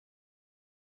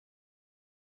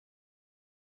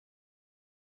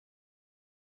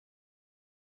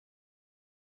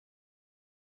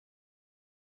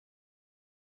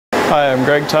Hi, I'm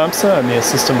Greg Thompson. I'm the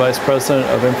Assistant Vice President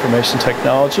of Information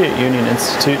Technology at Union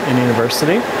Institute and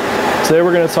University. Today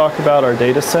we're going to talk about our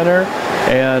data center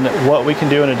and what we can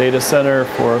do in a data center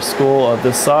for a school of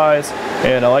this size.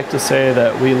 And I like to say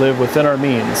that we live within our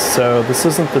means. So this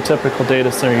isn't the typical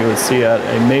data center you would see at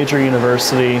a major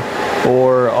university,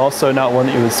 or also not one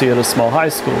that you would see at a small high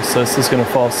school. So this is going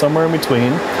to fall somewhere in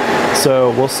between.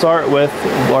 So we'll start with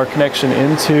our connection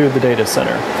into the data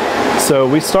center. So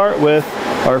we start with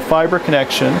our fiber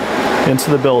connection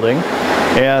into the building,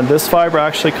 and this fiber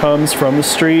actually comes from the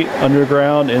street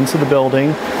underground into the building,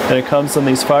 and it comes in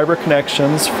these fiber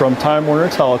connections from Time Warner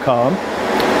Telecom.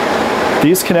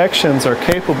 These connections are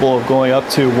capable of going up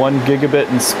to 1 gigabit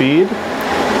in speed.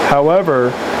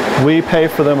 However, we pay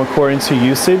for them according to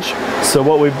usage. So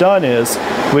what we've done is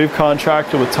we've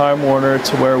contracted with Time Warner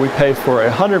to where we pay for a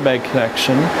 100 meg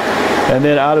connection, and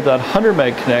then out of that 100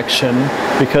 meg connection,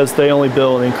 because they only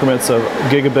bill in increments of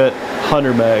gigabit,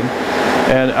 100 meg,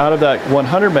 and out of that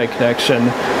 100 meg connection,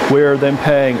 we're then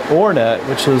paying ORNet,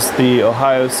 which is the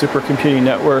Ohio Supercomputing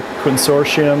Network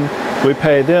Consortium. We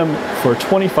pay them for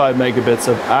 25 megabits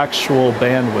of actual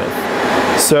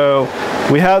bandwidth. So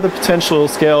we have the potential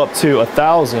to scale up to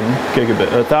 1,000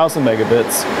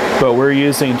 megabits, but we're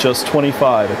using just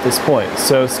 25 at this point.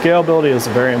 So scalability is a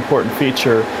very important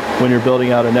feature when you're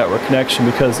building out a network connection,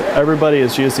 because everybody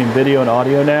is using video and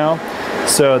audio now,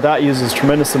 so that uses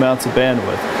tremendous amounts of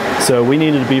bandwidth. So we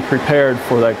needed to be prepared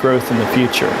for that growth in the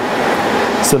future.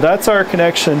 So that's our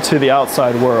connection to the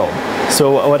outside world.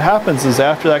 So what happens is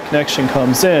after that connection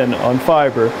comes in on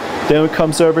fiber, then it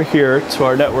comes over here to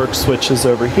our network switches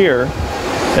over here,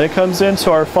 and it comes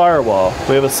into our firewall.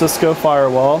 We have a Cisco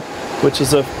firewall, which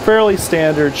is a fairly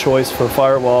standard choice for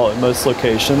firewall at most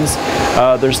locations.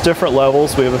 There's different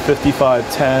levels. We have a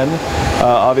 5510.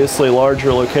 Obviously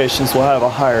larger locations will have a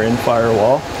higher end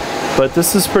firewall, but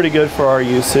this is pretty good for our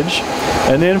usage.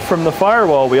 And then from the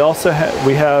firewall, we also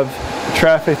have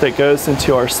traffic that goes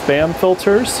into our spam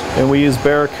filters, and we use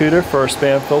Barracuda for our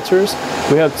spam filters.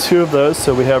 We have 2 of those,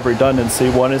 so we have redundancy.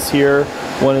 One is here,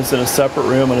 one is in a separate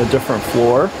room on a different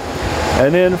floor.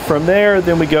 And then from there,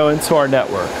 then we go into our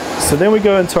network. So then we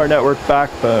go into our network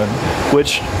backbone,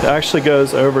 which actually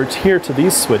goes over here to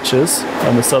these switches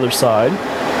on this other side.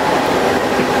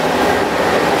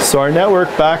 So our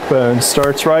network backbone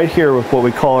starts right here with what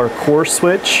we call our core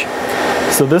switch.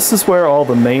 So this is where all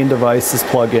the main devices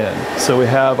plug in. So we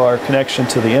have our connection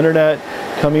to the internet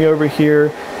coming over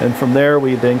here, and from there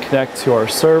we then connect to our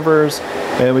servers,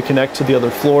 and we connect to the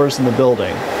other floors in the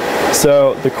building.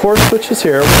 So the core switch is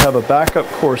here. We have a backup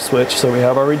core switch, so we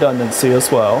have our redundancy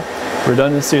as well.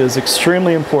 Redundancy is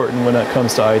extremely important when it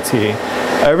comes to IT.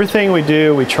 Everything we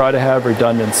do, we try to have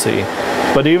redundancy.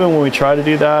 But even when we try to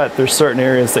do that, there's certain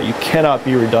areas that you cannot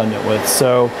be redundant with.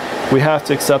 So we have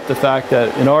to accept the fact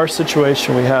that in our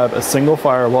situation, we have a single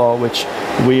firewall, which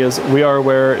we are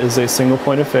aware is a single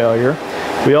point of failure.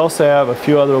 We also have a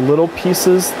few other little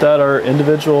pieces that are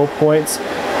individual points,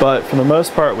 but for the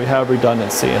most part, we have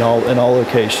redundancy in all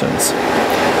locations.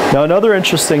 Now, another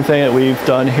interesting thing that we've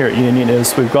done here at Union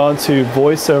is we've gone to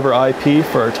voice over IP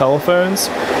for our telephones.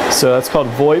 So that's called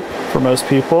VoIP for most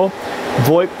people.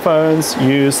 VoIP phones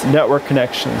use network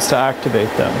connections to activate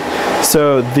them.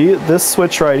 So this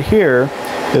switch right here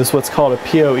is what's called a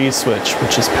PoE switch,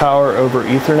 which is power over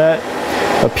Ethernet.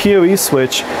 A PoE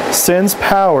switch sends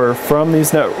power from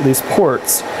these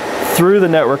ports through the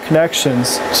network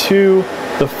connections to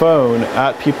the phone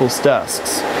at people's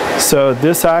desks. So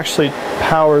this actually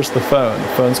powers the phone. The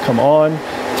phones come on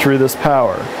through this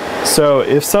power. So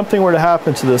if something were to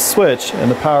happen to this switch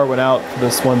and the power went out for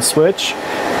this one switch,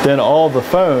 then all the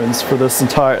phones for this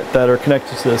that are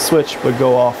connected to this switch would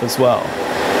go off as well.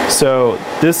 So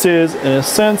this is, in a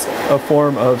sense, a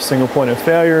form of single point of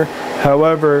failure.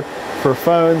 However, for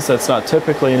phones, that's not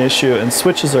typically an issue, and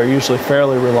switches are usually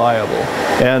fairly reliable.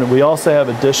 And we also have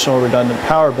additional redundant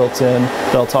power built in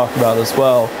that I'll talk about as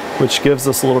well, which gives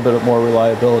us a little bit more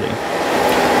reliability.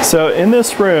 So in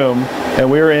this room, and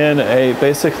we're in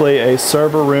basically a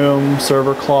server room,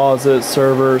 server closet,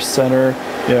 server center,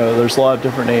 there's a lot of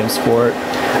different names for it.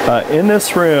 In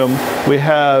this room, we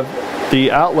have the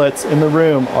outlets in the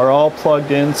room are all plugged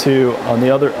into, on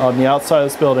the outside of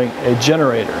this building, a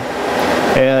generator.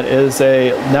 And it is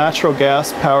a natural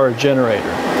gas powered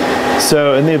generator.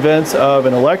 So in the event of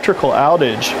an electrical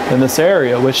outage in this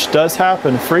area, which does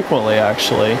happen frequently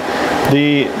actually,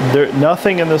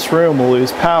 nothing in this room will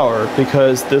lose power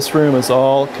because this room is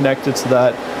all connected to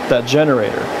that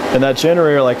generator. And that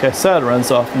generator, like I said,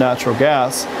 runs off natural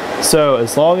gas. So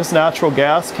as long as natural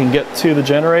gas can get to the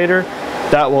generator,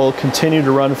 that will continue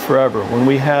to run forever. When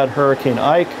we had Hurricane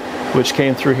Ike, which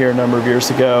came through here a number of years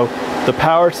ago, the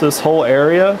power to this whole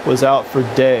area was out for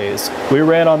days. We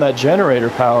ran on that generator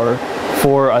power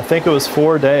for, I think it was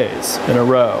 4 days in a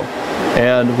row,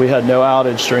 and we had no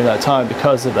outage during that time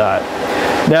because of that.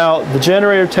 Now, the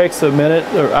generator takes a minute,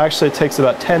 or actually it takes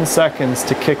about 10 seconds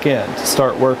to kick in, to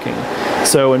start working.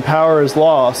 So when power is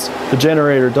lost, the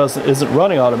generator isn't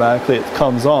running automatically, it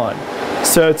comes on.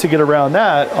 So to get around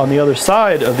that, on the other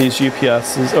side of these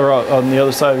UPSs, or on the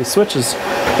other side of these switches,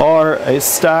 are a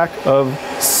stack of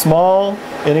small,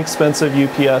 inexpensive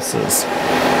UPSs.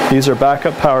 These are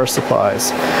backup power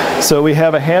supplies. So we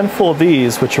have a handful of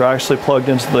these, which are actually plugged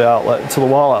into the outlet, to the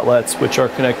wall outlets, which are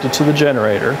connected to the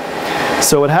generator.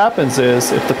 So what happens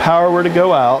is, if the power were to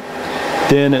go out,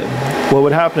 then what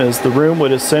would happen is the room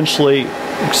would essentially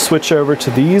switch over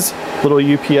to these little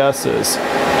UPSs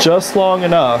just long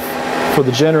enough for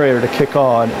the generator to kick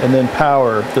on and then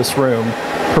power this room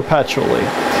perpetually.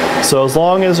 So as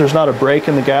long as there's not a break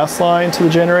in the gas line to the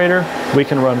generator, we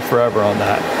can run forever on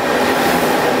that.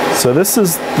 So this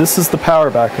is the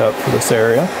power backup for this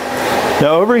area.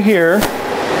 Now over here,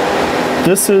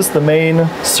 this is the main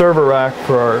server rack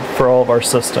for all of our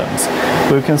systems.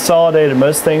 We've consolidated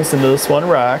most things into this one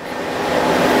rack.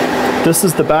 This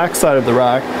is the back side of the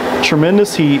rack.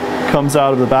 Tremendous heat comes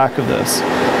out of the back of this.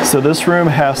 So this room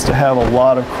has to have a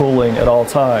lot of cooling at all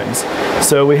times.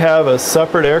 So we have a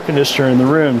separate air conditioner in the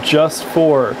room just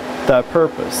for that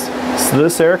purpose. So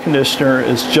this air conditioner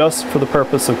is just for the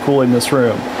purpose of cooling this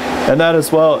room. And that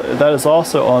is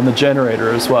also on the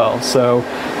generator as well. So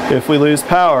if we lose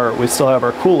power, we still have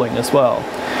our cooling as well.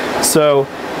 So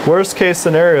worst case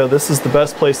scenario, this is the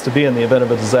best place to be in the event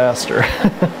of a disaster.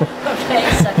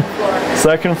 Okay, second floor.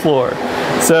 Second floor.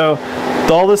 So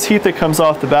all this heat that comes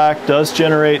off the back does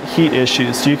generate heat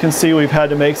issues. You can see we've had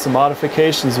to make some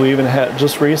modifications. We even had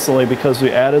just recently, because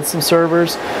we added some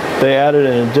servers, they added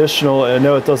an additional, I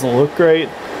know it doesn't look great,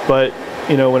 but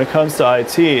you know, when it comes to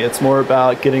IT, it's more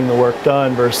about getting the work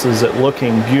done versus it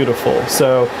looking beautiful.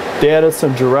 So they added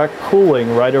some direct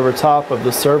cooling right over top of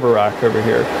the server rack over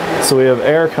here. So we have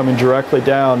air coming directly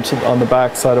down on the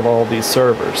back side of all of these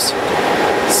servers.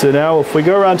 So now if we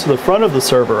go around to the front of the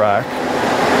server rack,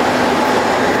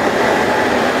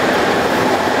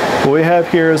 what we have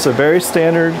here is a very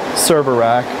standard server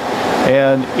rack,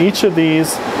 and each of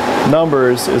these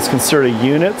numbers is considered a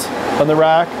unit on the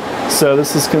rack. So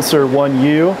this is considered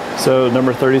 1U, so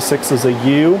number 36 is a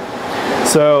U.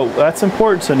 So that's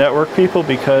important to network people,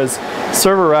 because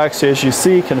server racks, as you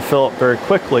see, can fill up very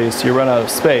quickly, so you run out of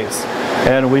space.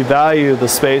 And we value the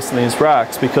space in these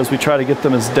racks because we try to get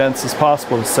them as dense as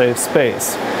possible to save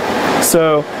space.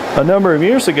 So a number of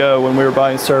years ago, when we were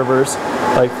buying servers,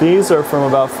 like these are from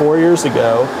about 4 years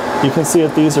ago, you can see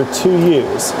that these are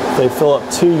 2Us. They fill up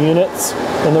 2 units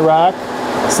in the rack.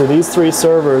 So these 3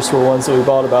 servers were ones that we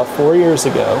bought about 4 years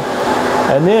ago.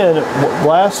 And then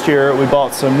last year we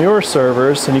bought some newer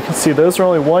servers, and you can see those are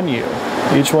only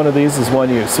 1U. Each one of these is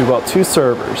 1U, so we bought 2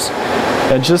 servers.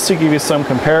 And just to give you some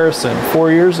comparison,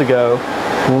 4 years ago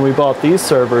when we bought these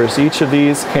servers, each of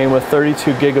these came with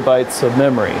 32 gigabytes of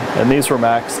memory, and these were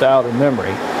maxed out in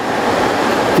memory.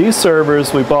 These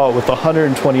servers we bought with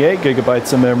 128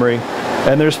 gigabytes of memory,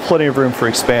 and there's plenty of room for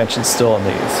expansion still in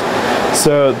these.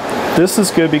 So this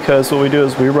is good because what we do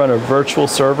is we run a virtual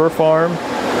server farm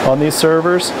on these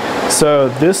servers. So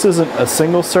this isn't a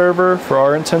single server for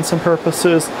our intents and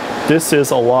purposes. This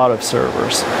is a lot of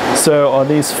servers. So on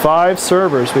these 5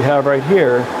 servers we have right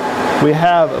here, we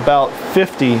have about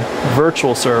 50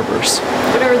 virtual servers.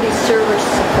 What are these servers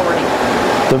supporting?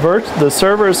 The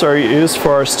servers are used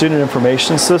for our student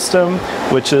information system,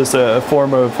 which is a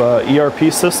form of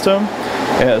ERP system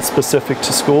specific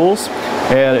to schools.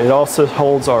 And it also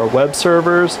holds our web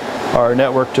servers, our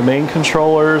network domain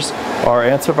controllers, our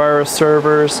antivirus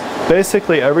servers,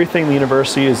 basically everything the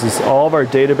university uses. All of our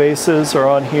databases are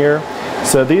on here.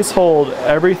 So these hold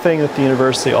everything at the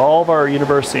university. All of our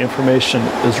university information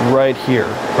is right here,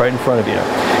 right in front of you.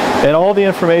 And all the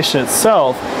information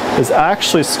itself is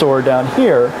actually stored down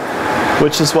here,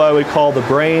 which is why we call the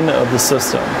brain of the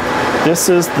system. This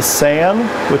is the SAN,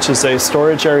 which is a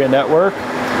storage area network.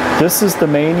 This is the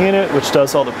main unit, which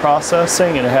does all the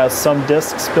processing, and it has some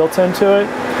disks built into it.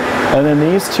 And then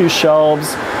these 2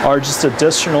 shelves are just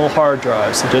additional hard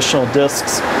drives, additional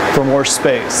disks for more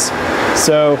space.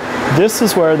 So this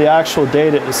is where the actual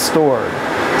data is stored.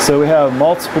 So we have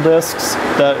multiple disks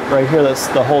that right here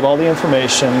that hold all the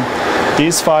information.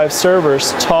 These 5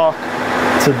 servers talk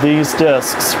to these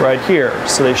disks right here.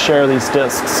 So they share these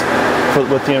disks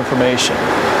with the information.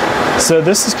 So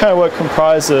this is kind of what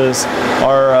comprises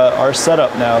our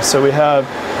setup now. So we have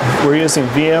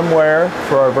VMware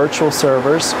for our virtual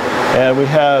servers, and we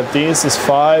have these as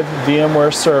 5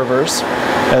 VMware servers,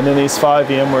 and then these 5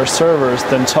 VMware servers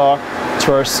then talk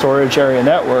to our storage area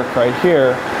network right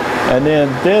here, and then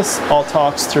this all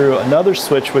talks through another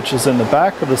switch which is in the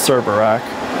back of the server rack,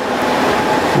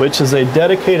 which is a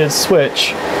dedicated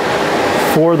switch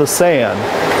for the SAN,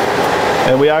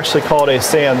 and we actually call it a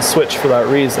SAN switch for that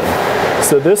reason.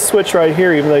 So this switch right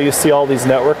here, even though you see all these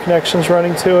network connections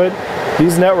running to it,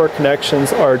 these network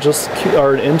connections are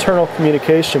an internal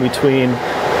communication between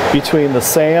the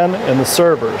SAN and the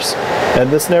servers,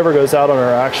 and this never goes out on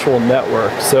our actual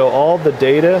network. So all the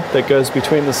data that goes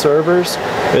between the servers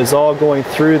is all going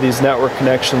through these network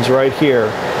connections right here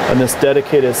on this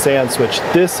dedicated SAN switch.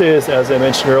 This is, as I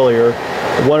mentioned earlier,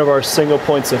 one of our single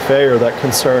points of failure that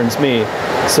concerns me.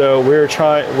 So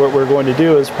what we're going to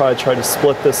do is probably try to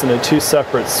split this into 2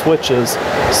 separate switches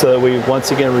so that we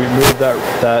once again remove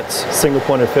that single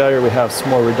point of failure, we have some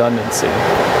more redundancy.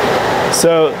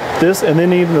 So this, and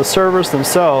then even the servers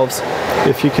themselves,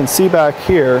 if you can see back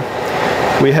here,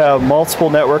 we have multiple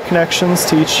network connections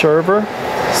to each server.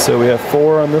 So we have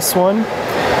 4 on this one.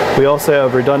 We also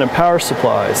have redundant power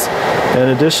supplies. In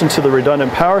addition to the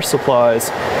redundant power supplies,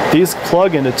 these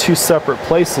plug into 2 separate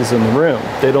places in the room.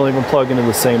 They don't even plug into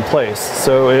the same place.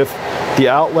 So if the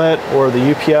outlet or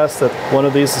the UPS that one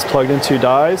of these is plugged into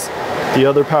dies, the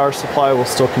other power supply will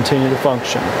still continue to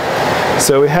function.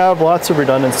 So we have lots of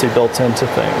redundancy built into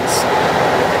things.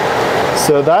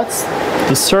 So that's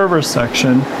the server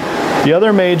section. The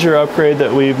other major upgrade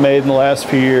that we've made in the last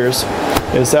few years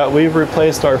is that we've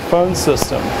replaced our phone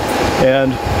system,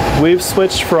 and we've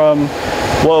switched from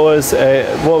what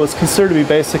was considered to be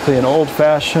basically an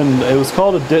old-fashioned, it was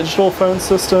called a digital phone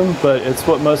system, but it's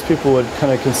what most people would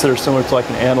kind of consider similar to like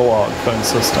an analog phone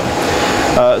system.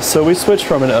 So we switched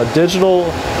from a digital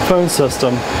phone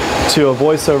system to a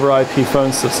voice over IP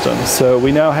phone system. So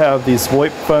we now have these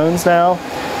VoIP phones now,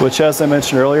 which, as I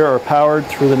mentioned earlier, are powered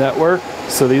through the network.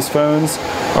 So these phones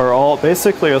are all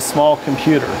basically a small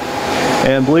computer.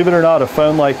 And believe it or not, a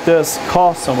phone like this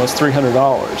costs almost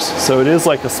 $300. So it is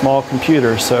like a small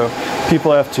computer, so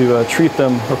people have to treat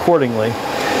them accordingly.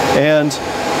 And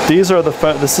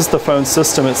this is the phone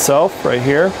system itself right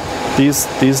here, these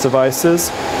devices,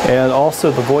 and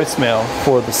also the voicemail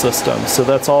for the system. So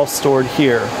that's all stored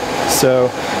here. So,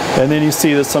 and then you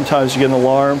see that sometimes you get an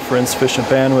alarm for insufficient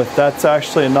bandwidth. That's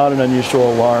actually not an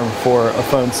unusual alarm for a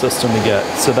phone system to get.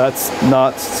 So that's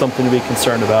not something to be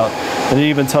concerned about. And it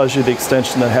even tells you the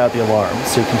extension that had the alarm.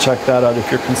 So you can check that out if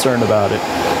you're concerned about it.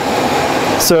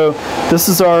 So this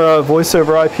is our voice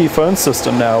over IP phone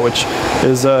system now, which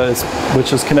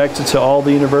is connected to all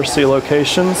the university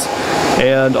locations,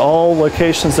 and all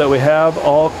locations that we have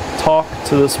all talk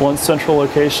to this one central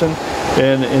location.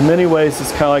 And in many ways,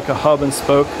 it's kind of like a hub and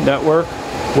spoke network,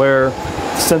 where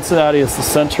Cincinnati is the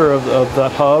center of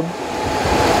that hub,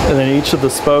 and then each of the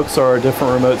spokes are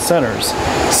different remote centers.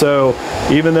 So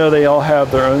even though they all have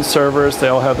their own servers, they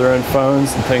all have their own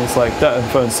phones and things like that,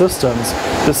 and phone systems,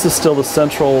 this is still the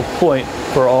central point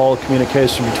for all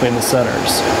communication between the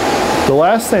centers. The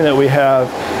last thing that we have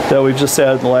that we've just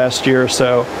added in the last year or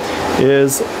so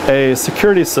is a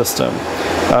security system.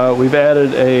 We've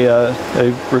added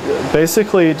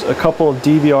basically a couple of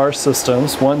DVR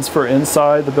systems. One's for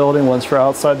inside the building, one's for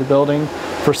outside the building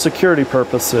for security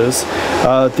purposes.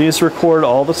 These record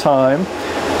all the time.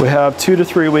 We have 2 to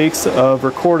 3 weeks of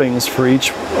recordings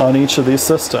on each of these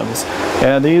systems,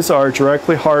 and these are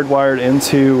directly hardwired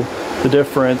into the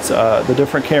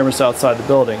different cameras outside the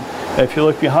building. If you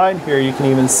look behind here, you can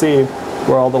even see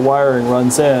where all the wiring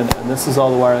runs in, and this is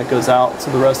all the wiring that goes out to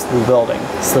the rest of the building.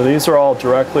 So these are all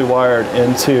directly wired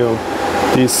into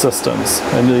these systems,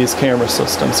 into these camera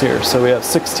systems here. So we have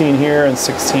 16 here and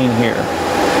 16 here.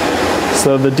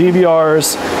 So the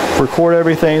DVRs record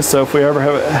everything, so if we ever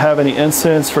have any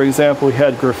incidents, for example, we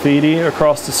had graffiti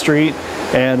across the street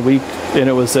and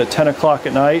it was at 10 o'clock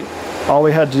at night, all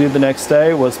we had to do the next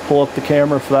day was pull up the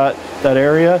camera for that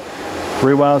area,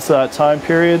 rewound to that time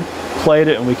period, played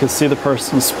it, and we could see the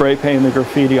person spray painting the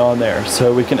graffiti on there.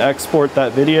 So we can export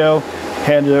that video,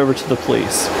 hand it over to the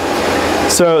police.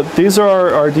 So these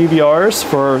are our DVRs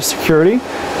for security,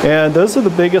 and those are the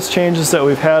biggest changes that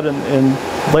we've had in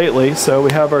lately. So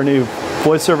we have our new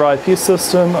voice over IP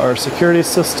system, our security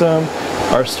system,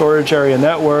 our storage area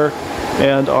network,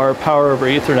 and our power over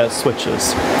Ethernet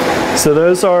switches. So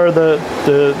those are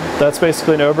that's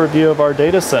basically an overview of our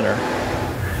data center.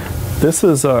 This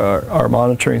is our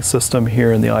monitoring system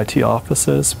here in the IT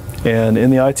offices. And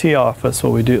in the IT office,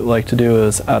 what we like to do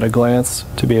is at a glance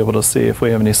to be able to see if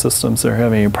we have any systems that are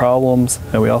having any problems.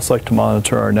 And we also like to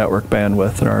monitor our network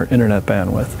bandwidth and our internet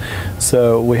bandwidth.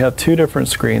 So we have two different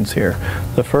screens here.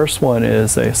 The first one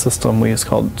is a system we use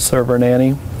called Server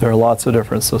Nanny. There are lots of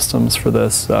different systems for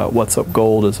this. What's Up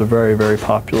Gold is a very, very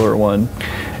popular one.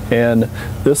 And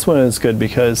this one is good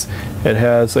because it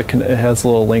has a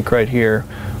little link right here,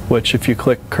 which if you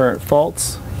click Current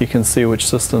Faults, you can see which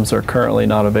systems are currently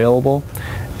not available.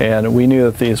 And we knew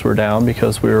that these were down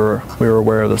because we were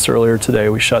aware of this earlier today.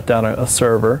 We shut down a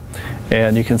server,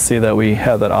 and you can see that we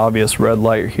have that obvious red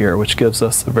light here, which gives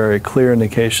us a very clear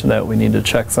indication that we need to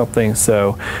check something.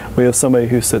 So we have somebody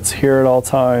who sits here at all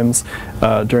times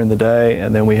during the day,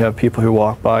 and then we have people who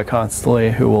walk by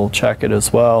constantly who will check it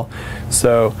as well.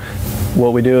 So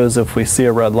what we do is if we see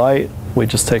a red light, we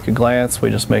just take a glance, we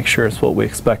just make sure it's what we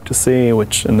expect to see,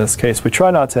 which in this case we try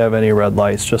not to have any red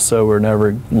lights just so we're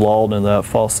never lulled in that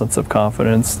false sense of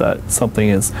confidence that something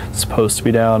is supposed to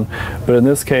be down. But in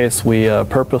this case we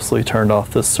purposely turned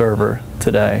off this server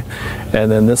today.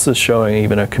 And then this is showing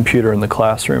even a computer in the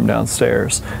classroom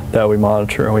downstairs that we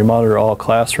monitor, and we monitor all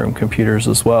classroom computers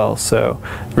as well. So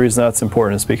the reason that's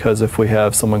important is because if we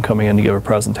have someone coming in to give a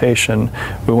presentation,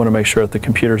 we want to make sure that the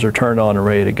computers are turned on and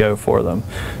ready to go for them.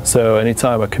 So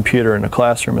anytime a computer in a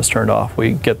classroom is turned off,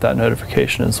 we get that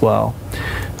notification as well.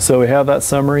 So we have that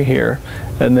summary here,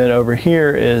 and then over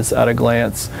here is at a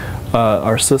glance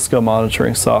our Cisco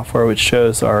monitoring software, which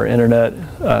shows our internet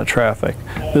traffic.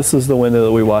 This is the window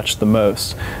that we watch the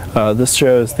most. This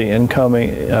shows the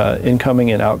incoming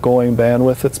and outgoing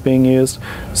bandwidth that's being used.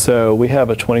 So we have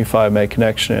a 25 meg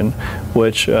connection,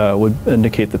 which would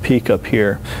indicate the peak up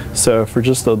here. So for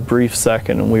just a brief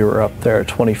second, we were up there at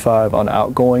 25 on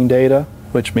outgoing data,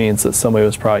 which means that somebody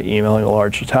was probably emailing a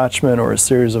large attachment or a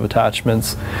series of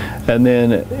attachments, and then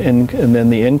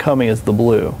the incoming is the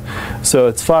blue. So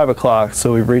it's 5 o'clock,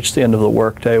 so we've reached the end of the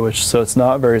workday, so it's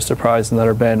not very surprising that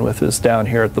our bandwidth is down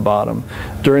here at the bottom.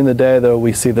 During the day, though,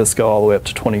 we see this go all the way up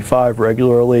to 25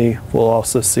 regularly. We'll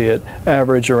also see it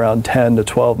average around 10 to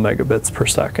 12 megabits per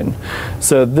second.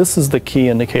 So this is the key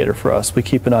indicator for us. We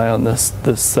keep an eye on this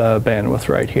bandwidth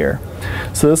right here.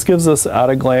 So this gives us at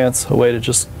a glance a way to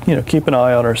just keep an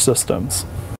eye on our systems.